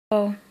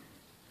Oh.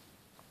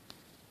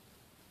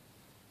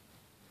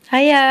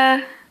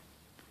 Hiya.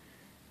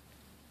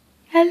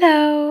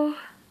 Hello.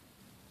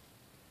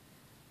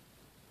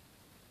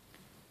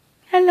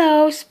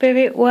 Hello,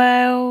 spirit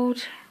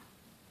world.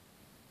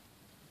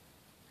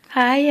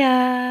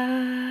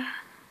 Hiya.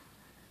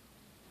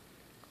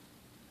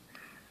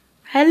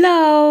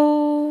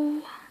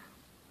 Hello.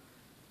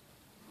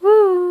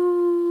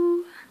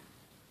 Woo.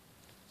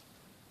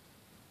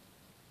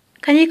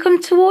 Can you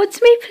come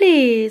towards me,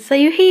 please? Are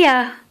you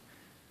here?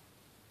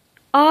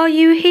 Are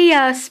you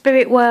here,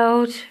 spirit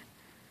world?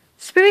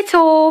 Spirit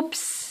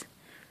orbs.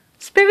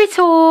 Spirit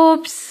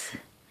orbs.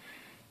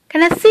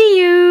 Can I see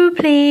you,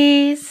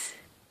 please?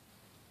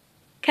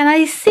 Can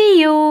I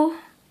see you?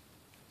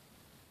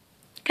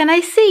 Can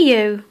I see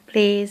you,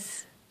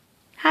 please?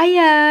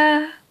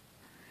 Hiya.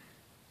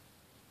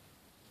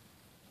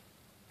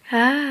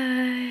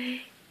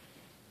 Hi.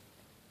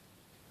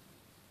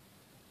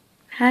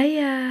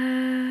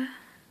 Hiya.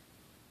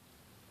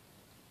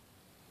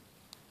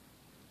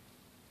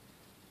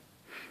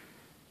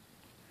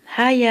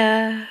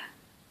 Hiya.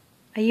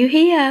 Are you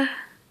here?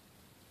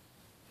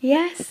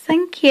 Yes,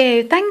 thank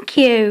you. Thank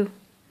you.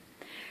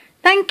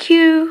 Thank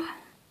you.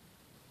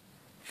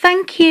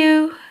 Thank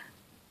you.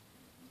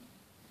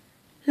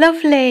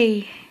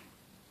 Lovely.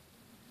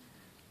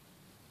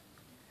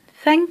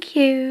 Thank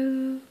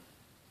you.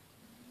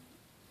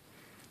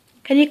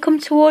 Can you come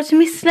towards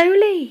me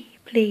slowly,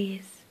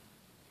 please?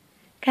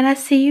 Can I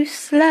see you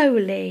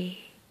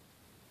slowly?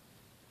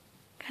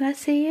 Can I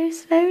see you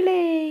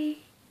slowly?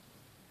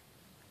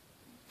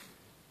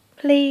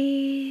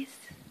 Please.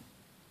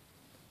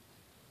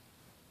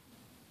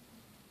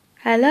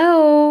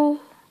 Hello?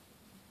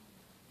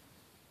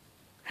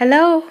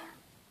 Hello?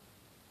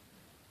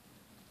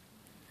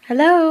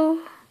 Hello?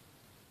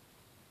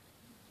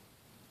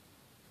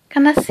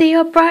 Can I see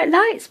your bright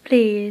lights,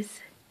 please?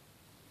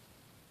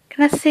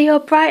 Can I see your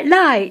bright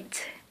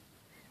light?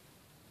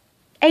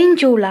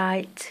 Angel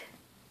light.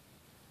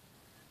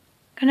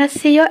 Can I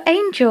see your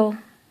angel?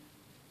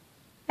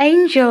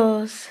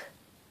 Angels.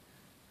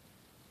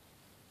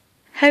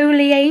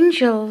 Holy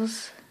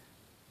angels.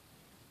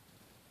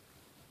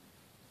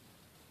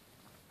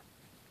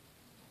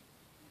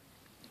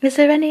 Is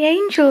there any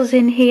angels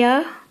in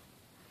here?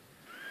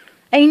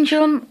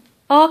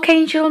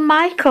 Archangel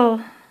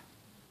Michael.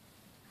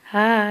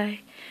 Hi.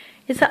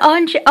 Is there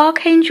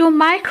Archangel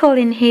Michael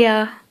in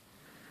here?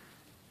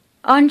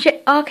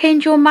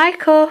 Archangel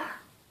Michael.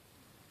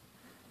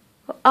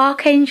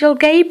 Archangel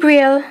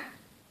Gabriel.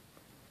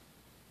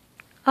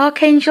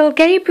 Archangel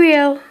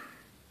Gabriel.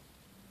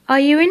 Are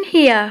you in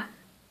here?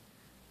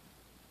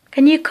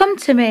 Can you come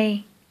to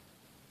me?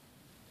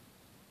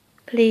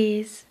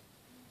 Please.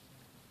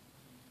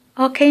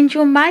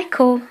 Archangel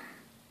Michael.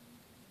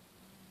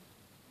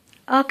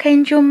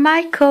 Archangel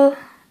Michael.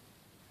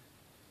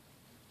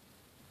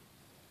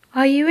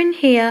 Are you in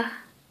here?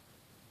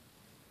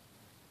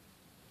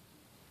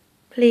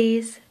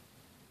 Please.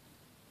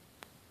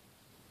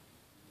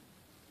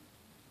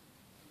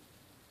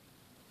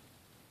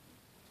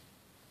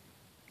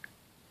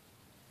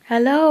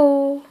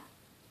 Hello.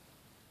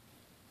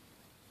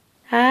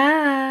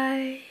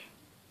 Hi.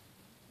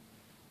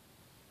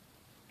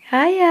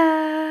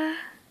 Hiya.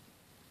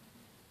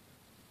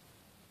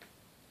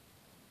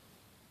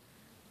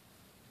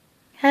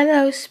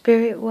 Hello,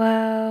 spirit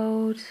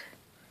world.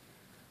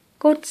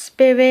 Good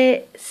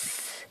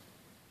spirits.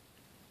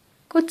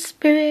 Good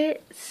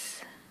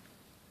spirits.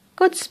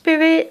 Good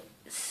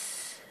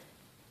spirits.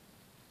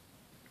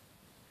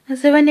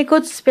 Is there any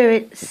good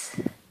spirits?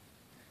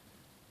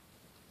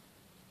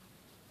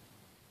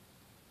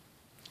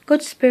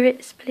 Good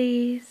spirits,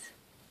 please.